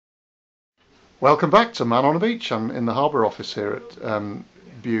Welcome back to Man on a Beach. I'm in the harbour office here at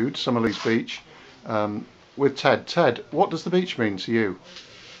Bude, Summerleaze Beach, with Ted. Ted, what does the beach mean to you?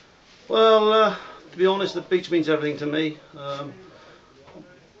 Well, to be honest, the beach means everything to me.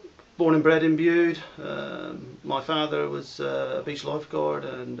 Born and bred in Bude. My father was a beach lifeguard,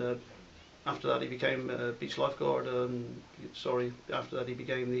 and after that he became a beach lifeguard. After that he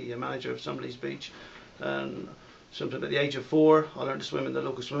became the manager of Summerleaze Beach. And at the age of 4, I learned to swim in the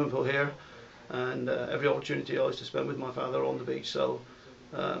local swimming pool here. And every opportunity I used to spend with my father on the beach, so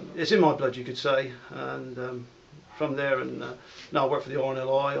it's in my blood, you could say. And from there, and now I work for the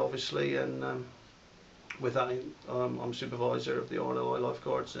RNLI, obviously, and with that I'm supervisor of the RNLI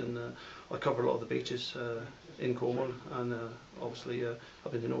lifeguards, and I cover a lot of the beaches in Cornwall, and obviously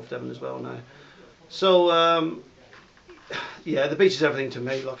up into North Devon as well now. So yeah, the beach is everything to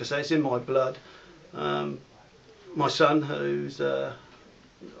me. Like I say, it's in my blood. My son, who's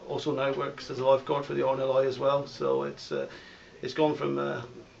also now works as a lifeguard for the RNLI as well, so it's gone from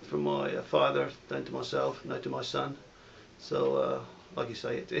my father down to myself, now to my son. So like you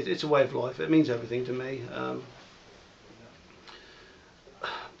say, it's a way of life. It means everything to me.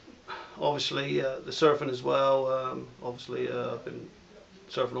 Obviously the surfing as well. Obviously I've been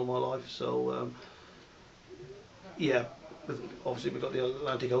surfing all my life, so yeah, obviously we've got the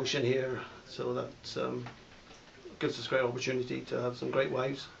Atlantic Ocean here, so that's gives us a great opportunity to have some great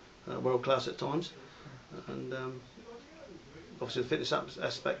waves, world class at times, and obviously the fitness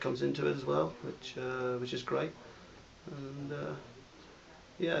aspect comes into it as well, which is great. And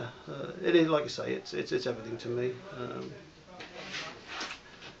yeah, it is, like I say, it's everything to me.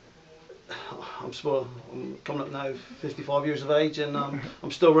 I'm coming up now 55 years of age, and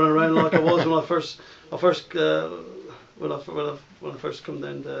I'm still running around like I was when I first come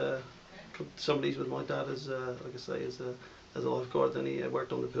down to Summerleaze with my dad as like I say, as a lifeguard. Then he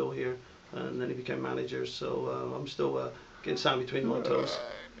worked on the pool here, and then he became manager, so I'm still getting sand between my toes.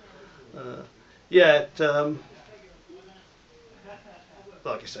 Yeah,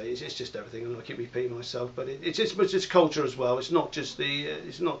 like I say, it's just everything, and I keep repeating myself, but it's culture as well. It's not just the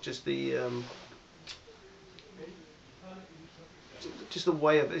just the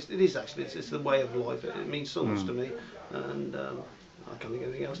way of it is actually it's the way of life. It means so much to me, and I can't think of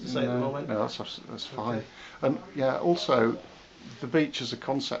anything else to say at the moment. No, that's fine. Okay. And yeah, also the beach as a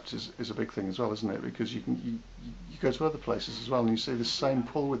concept is a big thing as well, isn't it? Because you go to other places as well, and you see the same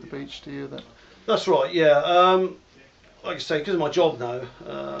pull with the beach, do you? That's right. Yeah. Like I say, because of my job now,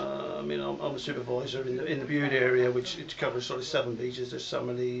 I mean, I'm a supervisor in the Bude area, which it covers sort of 7 beaches. There's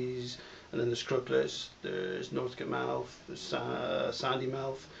Summerleaze, and then there's Crookless, there's Northcote Mouth, there's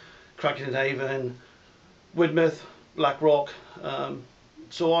Sandymouth, Crackington Haven, Widmouth, Black Rock.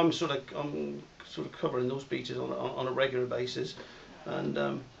 So I'm sort of covering those beaches on a regular basis,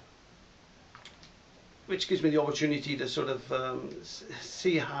 and which gives me the opportunity to sort of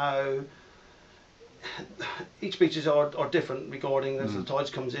see how each beaches are different regarding as the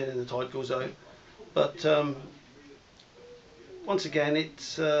tides comes in and the tide goes out. But once again,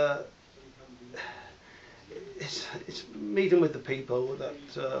 it's meeting with the people that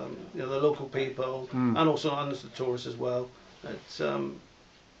you know, the local people, and also the tourists as well.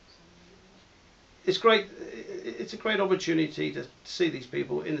 It's great. It's a great opportunity to see these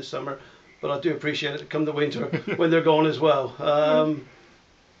people in the summer, but I do appreciate it come the winter when they're gone as well.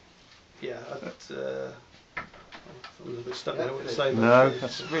 Yeah, I'm a little bit stuck there with the same. No,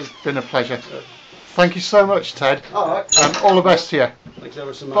 it's been a pleasure. Thank you so much, Ted. All right. All the best to you. Thanks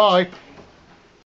ever so much. Bye.